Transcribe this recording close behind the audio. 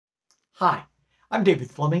Hi, I'm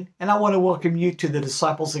David Fleming, and I want to welcome you to the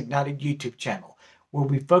Disciples Ignited YouTube channel, where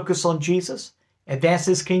we focus on Jesus, advance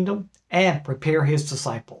His kingdom, and prepare His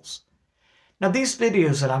disciples. Now, these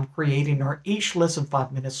videos that I'm creating are each less than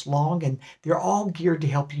 5 minutes long, and they're all geared to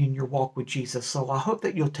help you in your walk with Jesus. So I hope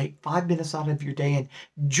that you'll take 5 minutes out of your day and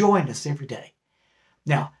join us every day.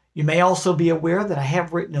 Now, you may also be aware that I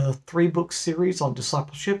have written a 3-book series on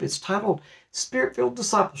discipleship. It's titled Spirit-Filled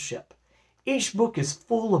Discipleship. Each book is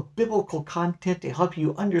full of biblical content to help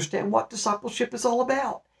you understand what discipleship is all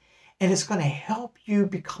about. And it's going to help you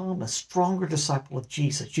become a stronger disciple of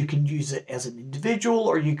Jesus. You can use it as an individual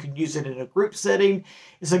or you can use it in a group setting.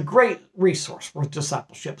 It's a great resource for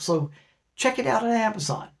discipleship. So check it out on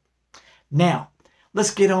Amazon. Now,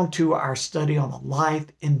 let's get on to our study on the life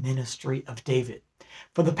and ministry of David.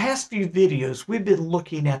 For the past few videos, we've been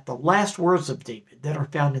looking at the last words of David that are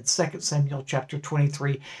found in 2 Samuel chapter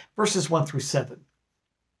 23, verses 1 through 7.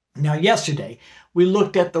 Now, yesterday, we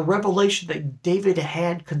looked at the revelation that David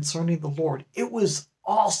had concerning the Lord. It was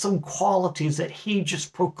awesome qualities that he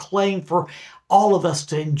just proclaimed for all of us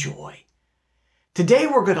to enjoy. Today,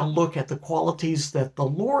 we're going to look at the qualities that the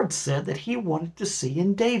Lord said that he wanted to see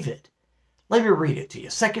in David. Let me read it to you.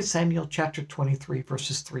 2 Samuel chapter 23,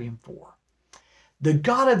 verses 3 and 4. The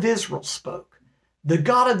God of Israel spoke. The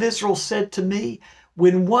God of Israel said to me,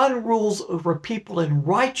 when one rules over people in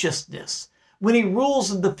righteousness, when he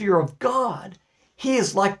rules in the fear of God, he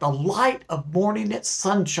is like the light of morning at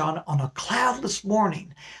sunshine on a cloudless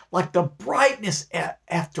morning, like the brightness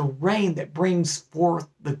after rain that brings forth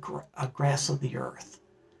the grass of the earth.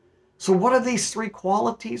 So what are these 3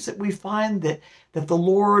 qualities that we find that the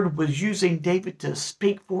Lord was using David to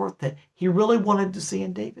speak forth that he really wanted to see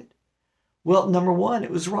in David? Well, number 1, it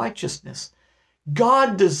was righteousness.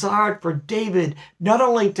 God desired for David not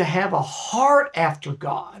only to have a heart after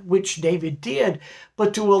God, which David did,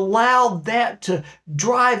 but to allow that to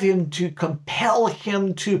drive him, to compel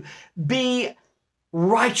him to be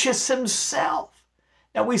righteous himself.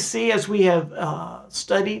 Now we see, as we have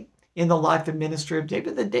studied in the life and ministry of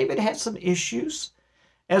David, that David had some issues,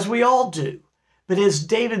 as we all do. But as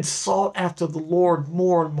David sought after the Lord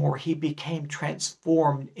more and more, he became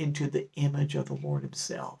transformed into the image of the Lord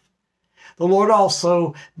himself. The Lord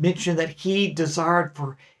also mentioned that he desired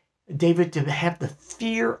for David to have the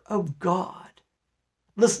fear of God.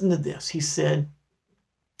 Listen to this. He said,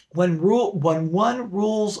 when one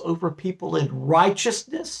rules over people in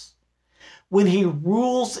righteousness, when he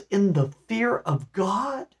rules in the fear of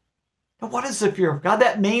God. Now, what is the fear of God?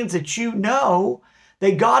 That means that you know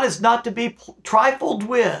that God is not to be trifled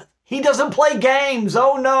with. He doesn't play games.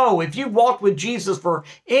 Oh no, if you've walked with Jesus for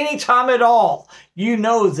any time at all, you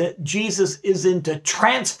know that Jesus is into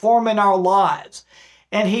transforming our lives.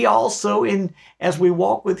 And he also, as we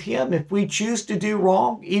walk with him, if we choose to do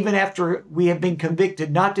wrong, even after we have been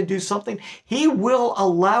convicted not to do something, he will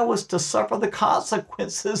allow us to suffer the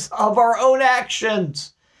consequences of our own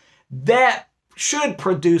actions. That should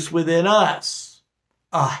produce within us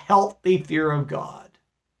a healthy fear of God.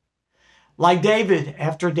 Like David,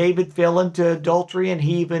 after David fell into adultery and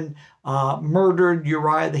he even murdered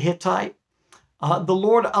Uriah the Hittite, the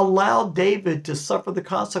Lord allowed David to suffer the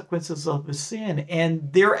consequences of his sin.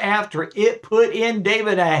 And thereafter, it put in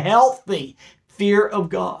David a healthy fear of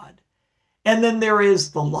God. And then there is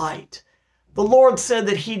the light. The Lord said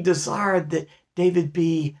that he desired that David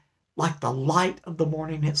be like the light of the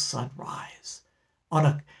morning at sunrise.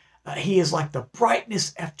 He is like the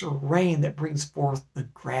brightness after rain that brings forth the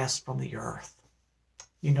grass from the earth.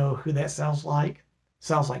 You know who that sounds like?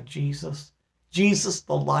 Sounds like Jesus. Jesus,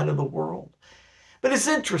 the light of the world. But it's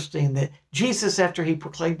interesting that Jesus, after he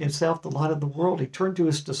proclaimed himself the light of the world, he turned to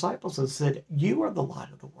his disciples and said, you are the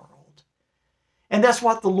light of the world. And that's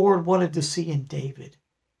what the Lord wanted to see in David.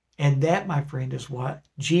 And that, my friend, is what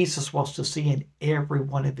Jesus wants to see in every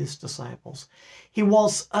one of his disciples. He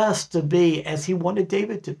wants us to be, as he wanted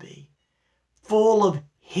David to be, full of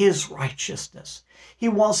his righteousness. He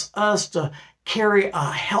wants us to carry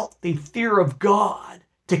a healthy fear of God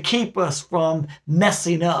to keep us from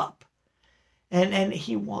messing up. And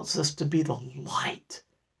he wants us to be the light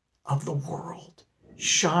of the world,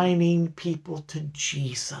 shining people to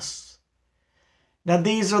Jesus. Now,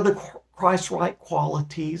 these are the Christ-like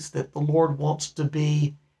qualities that the Lord wanted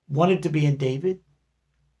to be in David.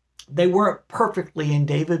 They weren't perfectly in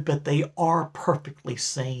David, but they are perfectly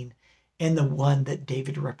seen in the one that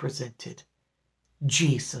David represented,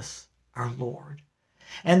 Jesus, our Lord.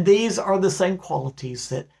 And these are the same qualities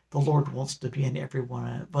that the Lord wants to be in every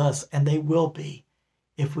one of us, and they will be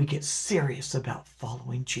if we get serious about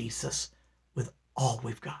following Jesus with all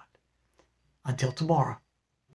we've got. Until tomorrow.